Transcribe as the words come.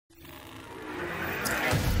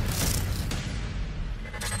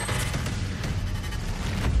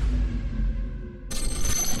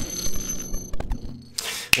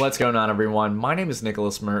What's going on, everyone? My name is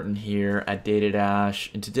Nicholas Merton here at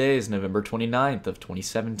DataDash, and today is November 29th of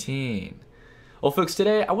 2017. Well, folks,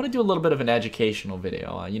 today I want to do a little bit of an educational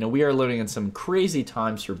video. We are living in some crazy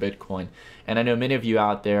times for Bitcoin, and I know many of you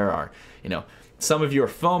out there are, some of you are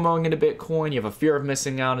FOMOing into Bitcoin, you have a fear of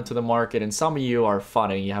missing out into the market, and some of you are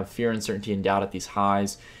funning. You have fear, uncertainty, and doubt at these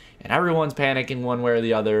highs, and everyone's panicking one way or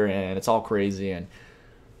the other, and it's all crazy. And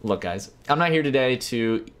look, guys, I'm not here today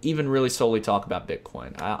to even really solely talk about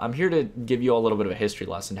Bitcoin. I'm here to give you all a little bit of a history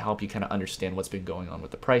lesson to help you kind of understand what's been going on with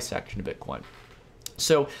the price action of Bitcoin.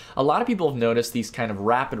 So a lot of people have noticed these kind of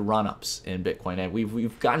rapid run-ups in Bitcoin, and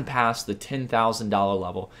we've gotten past the $10,000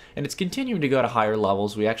 level, and it's continuing to go to higher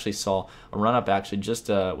levels. We actually saw a run-up actually just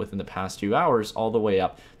within the past few hours all the way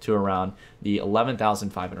up to around the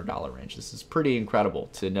 $11,500 range. This is pretty incredible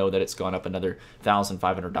to know that it's gone up another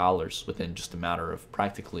 $1,500 within just a matter of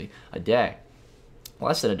practically a day.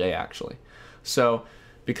 Less than a day, actually. So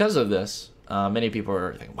because of this, many people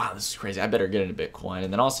are thinking, wow, this is crazy, I better get into Bitcoin.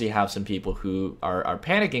 And then also you have some people who are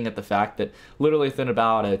panicking at the fact that literally within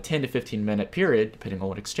about a 10 to 15 minute period, depending on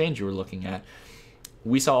what exchange you were looking at,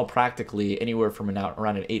 we saw practically anywhere from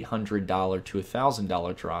around an $800 to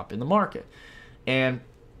 $1,000 drop in the market. And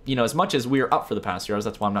as much as we are up for the past few hours,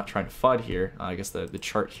 that's why I'm not trying to FUD here. I guess the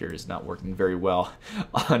chart here is not working very well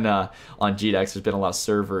on GDEX. There's been a lot of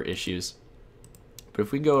server issues. But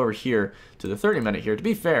if we go over here to the 30-minute here, to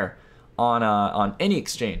be fair, on any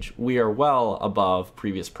exchange, we are well above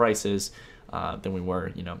previous prices than we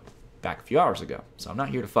were, back a few hours ago. So I'm not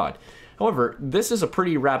here to FUD. However, this is a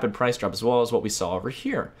pretty rapid price drop as well as what we saw over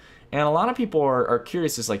here. And a lot of people are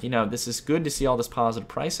curious. It's like, this is good to see all this positive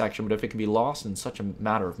price action, but if it can be lost in such a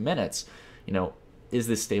matter of minutes, is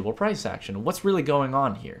this stable price action? What's really going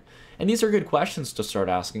on here? And these are good questions to start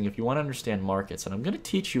asking if you want to understand markets. And I'm going to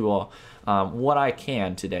teach you all what I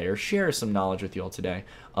can today, or share some knowledge with you all today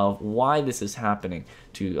of why this is happening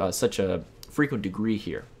to such a frequent degree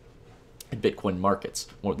here in Bitcoin markets,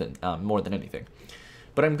 more than anything.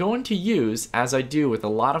 But I'm going to use, as I do with a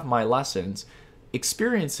lot of my lessons,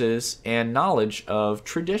 experiences and knowledge of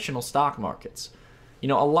traditional stock markets. A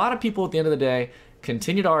lot of people at the end of the day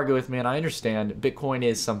continue to argue with me, and I understand Bitcoin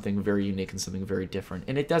is something very unique and something very different,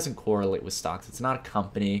 and it doesn't correlate with stocks. It's not a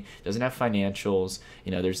company, it doesn't have financials,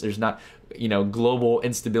 there's not, global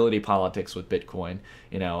instability politics with Bitcoin.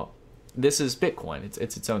 This is Bitcoin, it's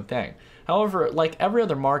its own thing. However, like every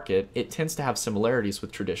other market, it tends to have similarities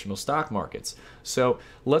with traditional stock markets. So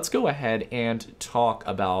let's go ahead and talk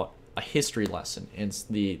about a history lesson in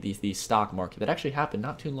the stock market that actually happened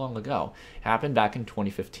not too long ago. It happened back in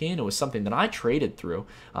 2015. It was something that I traded through,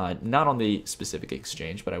 not on the specific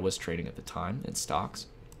exchange, but I was trading at the time in stocks.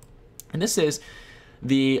 And this is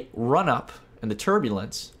the run-up and the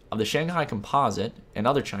turbulence of the Shanghai Composite and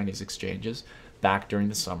other Chinese exchanges back during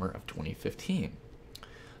the summer of 2015.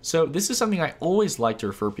 So this is something I always like to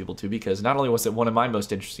refer people to, because not only was it one of my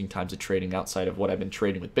most interesting times of trading outside of what I've been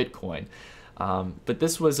trading with Bitcoin, but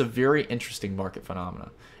this was a very interesting market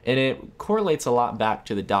phenomena, and it correlates a lot back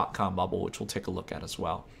to the dot-com bubble, which we'll take a look at as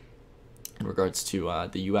well in regards to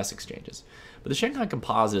the US exchanges. But the Shanghai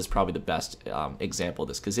Composite is probably the best example of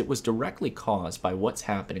this, because it was directly caused by what's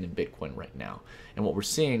happening in Bitcoin right now and what we're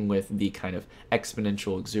seeing with the kind of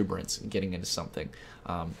exponential exuberance getting into something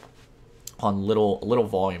on little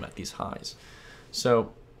volume at these highs.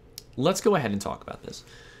 So let's go ahead and talk about this.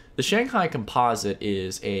 The Shanghai Composite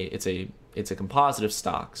is it's a composite of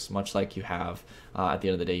stocks, much like you have at the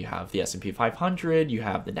end of the day, you have the S&P 500, you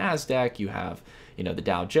have the NASDAQ, you have the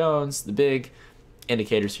Dow Jones, the big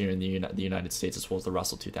indicators here in the United States, as well as the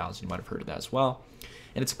Russell 2000. You might have heard of that as well.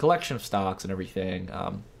 And it's a collection of stocks and everything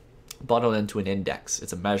bundled into an index.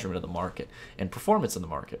 It's a measurement of the market and performance in the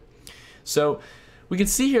market. So we can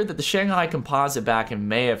see here that the Shanghai Composite back in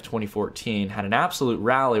May of 2014 had an absolute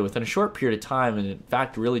rally within a short period of time, and in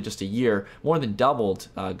fact really just a year, more than doubled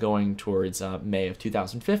going towards May of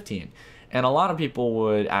 2015. And a lot of people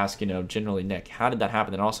would ask, generally, Nick, how did that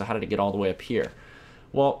happen? And also, how did it get all the way up here?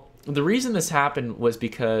 Well, the reason this happened was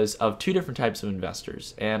because of two different types of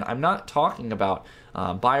investors. And I'm not talking about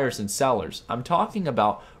buyers and sellers. I'm talking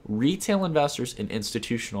about retail investors and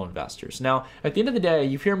institutional investors. Now, at the end of the day,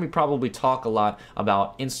 you hear me probably talk a lot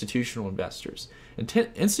about institutional investors. And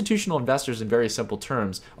institutional investors, in very simple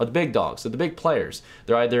terms, are the big dogs. They're the big players.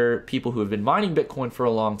 They're either people who have been mining Bitcoin for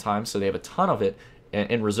a long time, so they have a ton of it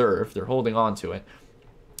in reserve. They're holding on to it,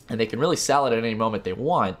 and they can really sell it at any moment they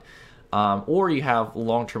want. Or you have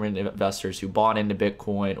long-term investors who bought into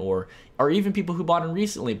Bitcoin, or even people who bought in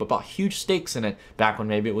recently but bought huge stakes in it back when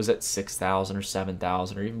maybe it was at 6,000 or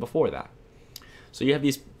 7,000 or even before that. So you have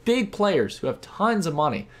these big players who have tons of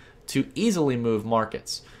money to easily move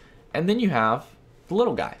markets. And then you have the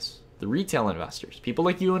little guys, the retail investors, people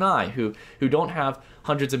like you and I who don't have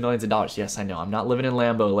hundreds of millions of dollars. Yes, I know, I'm not living in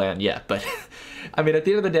Lambo land yet, but I mean, at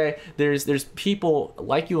the end of the day, there's people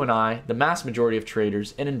like you and I, the mass majority of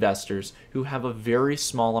traders and investors who have a very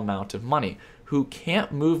small amount of money, who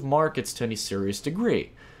can't move markets to any serious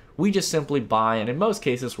degree. We just simply buy, and in most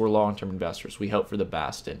cases, we're long-term investors. We hope for the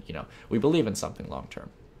best, and we believe in something long-term.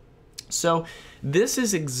 So this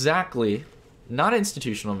is exactly, not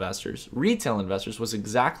institutional investors, retail investors was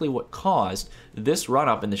exactly what caused this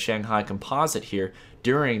run-up in the Shanghai Composite here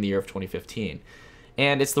during the year of 2015.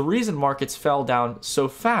 And it's the reason markets fell down so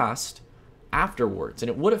fast afterwards. And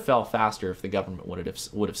it would have fell faster if the government would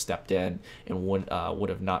have stepped in and would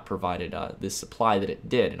have not provided this supply that it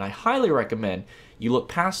did. And I highly recommend you look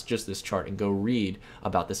past just this chart and go read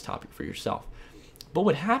about this topic for yourself. But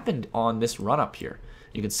what happened on this run-up here,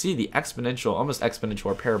 you can see the exponential, almost exponential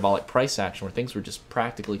or parabolic price action where things were just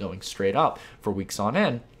practically going straight up for weeks on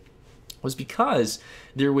end, was because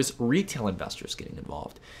there was retail investors getting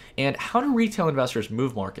involved. And how do retail investors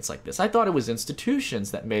move markets like this? I thought it was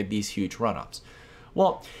institutions that made these huge run-ups.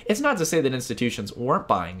 Well, it's not to say that institutions weren't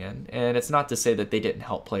buying in, and it's not to say that they didn't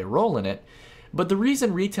help play a role in it, but the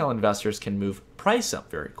reason retail investors can move price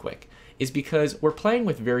up very quick is because we're playing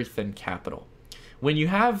with very thin capital. When you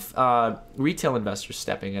have retail investors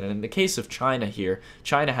stepping in, and in the case of China here,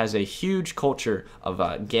 China has a huge culture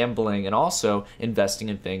of gambling and also investing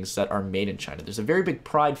in things that are made in China. There's a very big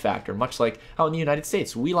pride factor, much like how in the United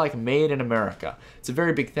States, we like made in America. It's a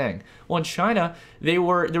very big thing. Well, in China, there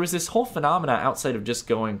was this whole phenomena outside of just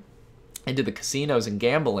going into the casinos and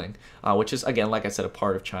gambling, which is, again, like I said, a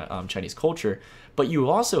part of Chinese culture. But you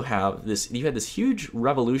also have you had this huge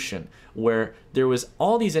revolution where there was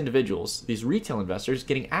all these individuals, these retail investors,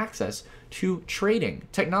 getting access to trading.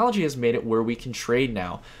 Technology has made it where we can trade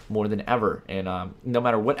now more than ever. And no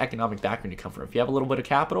matter what economic background you come from, if you have a little bit of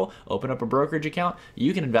capital, open up a brokerage account,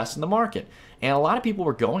 you can invest in the market. And a lot of people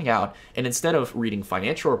were going out, and instead of reading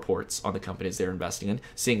financial reports on the companies they're investing in,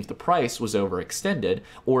 seeing if the price was overextended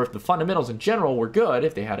or if the fundamentals in general were good,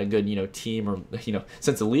 if they had a good team or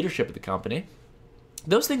sense of leadership at the company,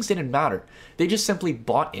 those things didn't matter. They just simply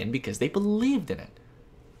bought in because they believed in it.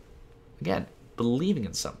 Again, believing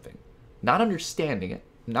in something, not understanding it,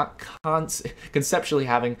 not conceptually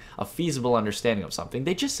having a feasible understanding of something.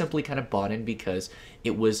 They just simply kind of bought in because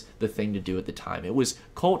it was the thing to do at the time. It was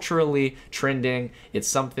culturally trending. It's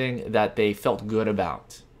something that they felt good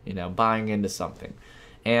about, buying into something.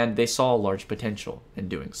 And they saw a large potential in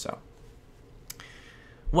doing so.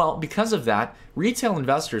 Well, because of that, retail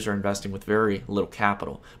investors are investing with very little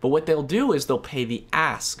capital. But what they'll do is they'll pay the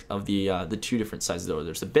ask of the two different sizes.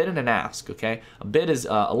 There's a bid and an ask, okay? A bid is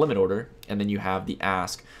a limit order, and then you have the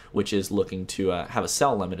ask, which is looking to have a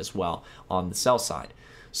sell limit as well on the sell side.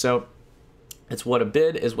 So it's what a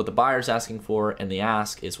bid is what the buyer's asking for, and the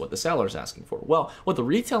ask is what the seller's asking for. Well, what the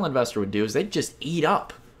retail investor would do is they'd just eat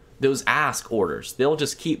up those ask orders. They'll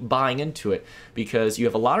just keep buying into it because you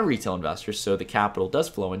have a lot of retail investors, so the capital does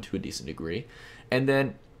flow into a decent degree. And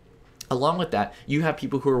then along with that, you have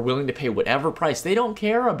people who are willing to pay whatever price. They don't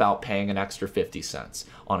care about paying an extra 50 cents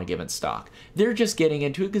on a given stock. They're just getting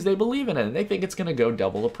into it because they believe in it and they think it's going to go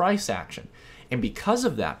double the price action. And because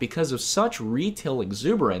of that, because of such retail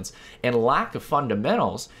exuberance and lack of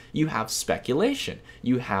fundamentals, you have speculation.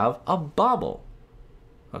 You have a bubble.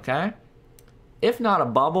 Okay? If not a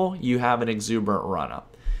bubble, you have an exuberant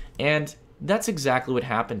run-up. And that's exactly what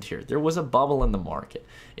happened here. There was a bubble in the market.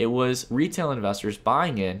 It was retail investors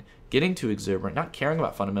buying in, getting too exuberant, not caring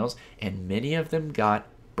about fundamentals, and many of them got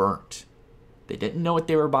burnt. They didn't know what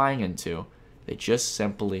they were buying into. They just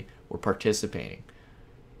simply were participating.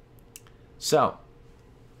 So,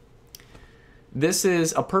 this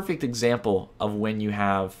is a perfect example of when you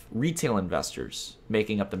have retail investors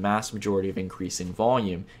making up the mass majority of increasing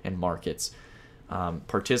volume in markets,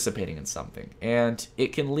 participating in something. And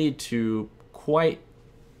it can lead to quite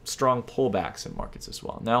strong pullbacks in markets as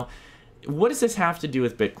well. Now, what does this have to do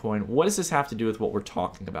with Bitcoin? What does this have to do with what we're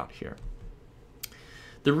talking about here?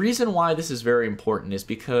 The reason why this is very important is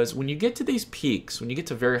because when you get to these peaks, when you get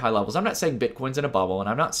to very high levels, I'm not saying Bitcoin's in a bubble, and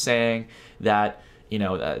I'm not saying that I'm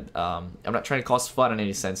not trying to cause fun in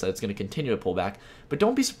any sense that it's going to continue to pull back, but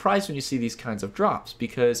don't be surprised when you see these kinds of drops,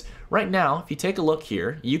 because right now, if you take a look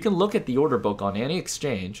here, you can look at the order book on any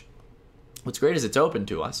exchange. What's great is it's open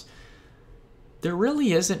to us. There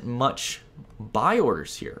really isn't much buy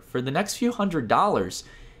orders here. For the next few $100s,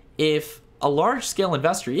 if a large-scale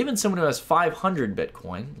investor, even someone who has 500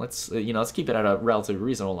 Bitcoin, let's keep it at a relatively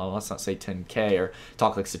reasonable level. Let's not say 10K or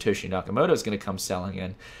talk like Satoshi Nakamoto is going to come selling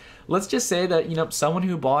in. let's just say that, you know, someone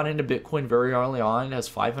who bought into Bitcoin very early on, has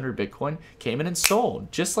 500 Bitcoin, came in and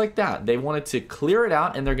sold just like that. They wanted to clear it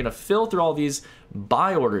out and they're going to fill through all these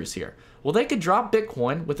buy orders here. Well, they could drop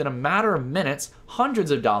Bitcoin within a matter of minutes,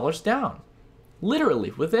 hundreds of dollars down. Literally,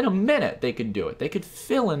 within a minute, they could do it. They could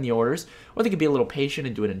fill in the orders, or they could be a little patient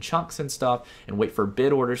and do it in chunks and stuff and wait for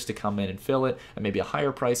bid orders to come in and fill it at maybe a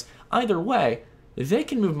higher price. Either way, they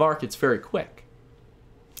can move markets very quick.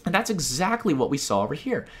 And that's exactly what we saw over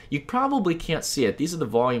here. You probably can't see it. These are the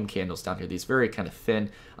volume candles down here, these very kind of thin,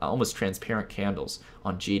 almost transparent candles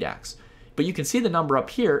on GDAX. But you can see the number up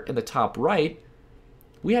here in the top right.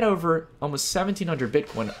 We had over almost 1,700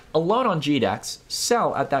 Bitcoin alone on GDAX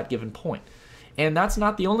sell at that given point. And that's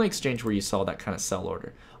not the only exchange where you saw that kind of sell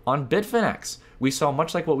order. On Bitfinex, we saw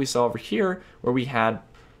much like what we saw over here, where we had,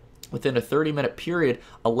 within a 30-minute period,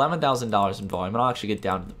 $11,000 in volume. And I'll actually get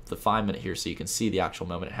down to the 5-minute here so you can see the actual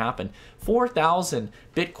moment it happened. 4,000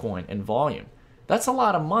 Bitcoin in volume. That's a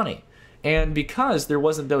lot of money. And because there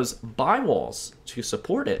wasn't those buy walls to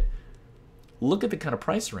support it, look at the kind of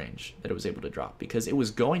price range that it was able to drop, because it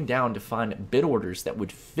was going down to find bid orders that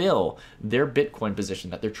would fill their Bitcoin position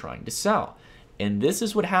that they're trying to sell. And this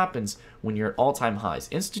is what happens when you're at all-time highs.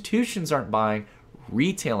 Institutions aren't buying,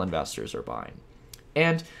 retail investors are buying.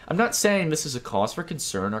 And I'm not saying this is a cause for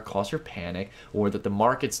concern or cause for panic or that the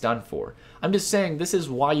market's done for. I'm just saying this is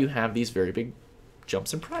why you have these very big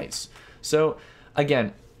jumps in price. So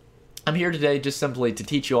again, I'm here today just simply to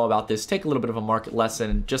teach you all about this, take a little bit of a market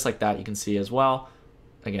lesson, just like that you can see as well.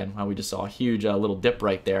 Again, how we just saw a huge little dip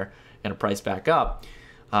right there and a price back up.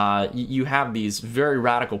 You have these very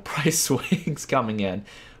radical price swings coming in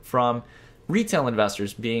from retail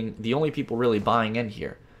investors being the only people really buying in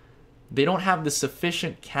here. They don't have the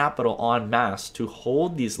sufficient capital en masse to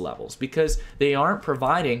hold these levels because they aren't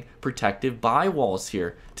providing protective buy walls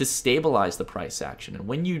here to stabilize the price action. And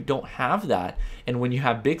when you don't have that, and when you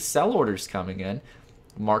have big sell orders coming in,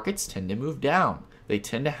 markets tend to move down. They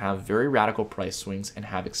tend to have very radical price swings and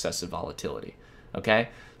have excessive volatility. Okay?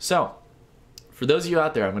 So, for those of you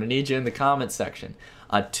out there, I'm going to need you in the comments section.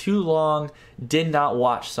 A too long did not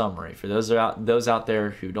watch summary. For those out there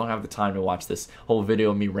who don't have the time to watch this whole video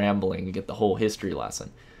of me rambling and get the whole history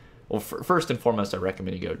lesson. Well, first and foremost, I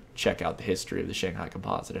recommend you go check out the history of the Shanghai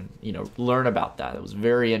Composite and, you know, learn about that. It was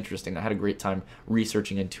very interesting. I had a great time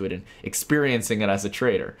researching into it and experiencing it as a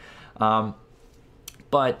trader.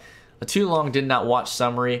 But a too long did not watch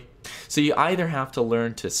summary. So you either have to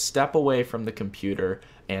learn to step away from the computer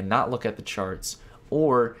and not look at the charts,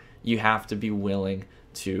 or you have to be willing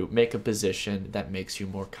to make a position that makes you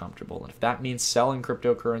more comfortable. And if that means selling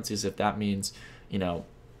cryptocurrencies, if that means, you know,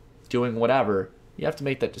 doing whatever, you have to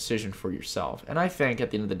make that decision for yourself. And I think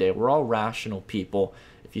at the end of the day, we're all rational people.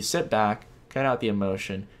 If you sit back, cut out the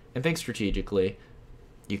emotion, and think strategically,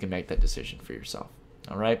 you can make that decision for yourself.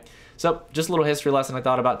 All right. So just a little history lesson I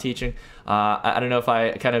thought about teaching. I don't know if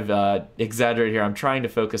I kind of exaggerate here. I'm trying to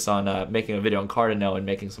focus on making a video on Cardano and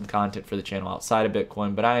making some content for the channel outside of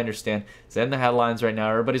Bitcoin. But I understand it's in the headlines right now.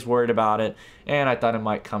 Everybody's worried about it. And I thought I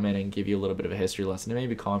might come in and give you a little bit of a history lesson to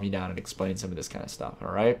maybe calm you down and explain some of this kind of stuff.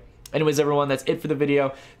 All right. Anyways, everyone, that's it for the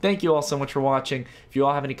video. Thank you all so much for watching. If you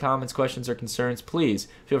all have any comments, questions, or concerns, please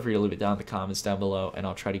feel free to leave it down in the comments down below, and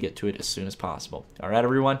I'll try to get to it as soon as possible. All right,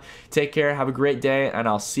 everyone, take care. Have a great day, and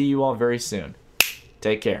I'll see you all very soon.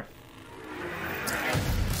 Take care.